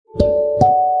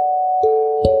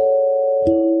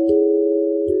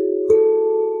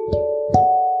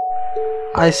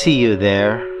I see you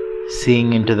there,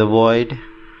 seeing into the void,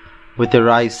 with your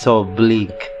eyes so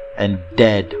bleak and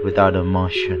dead without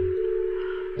emotion.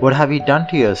 What have you done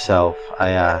to yourself? I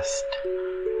asked,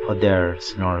 for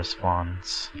there's no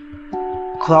response.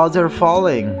 Clouds are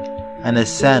falling, and I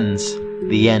sense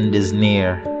the end is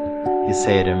near, you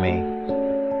say to me,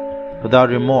 without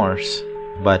remorse,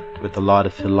 but with a lot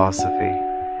of philosophy.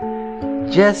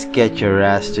 Just get your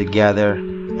ass together,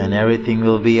 and everything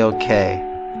will be okay.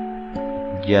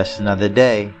 Just another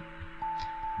day,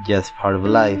 just part of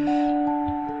life.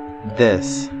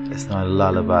 This is not a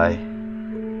lullaby.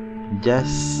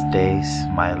 Just stay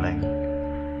smiling,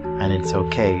 and it's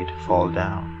okay to fall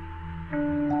down.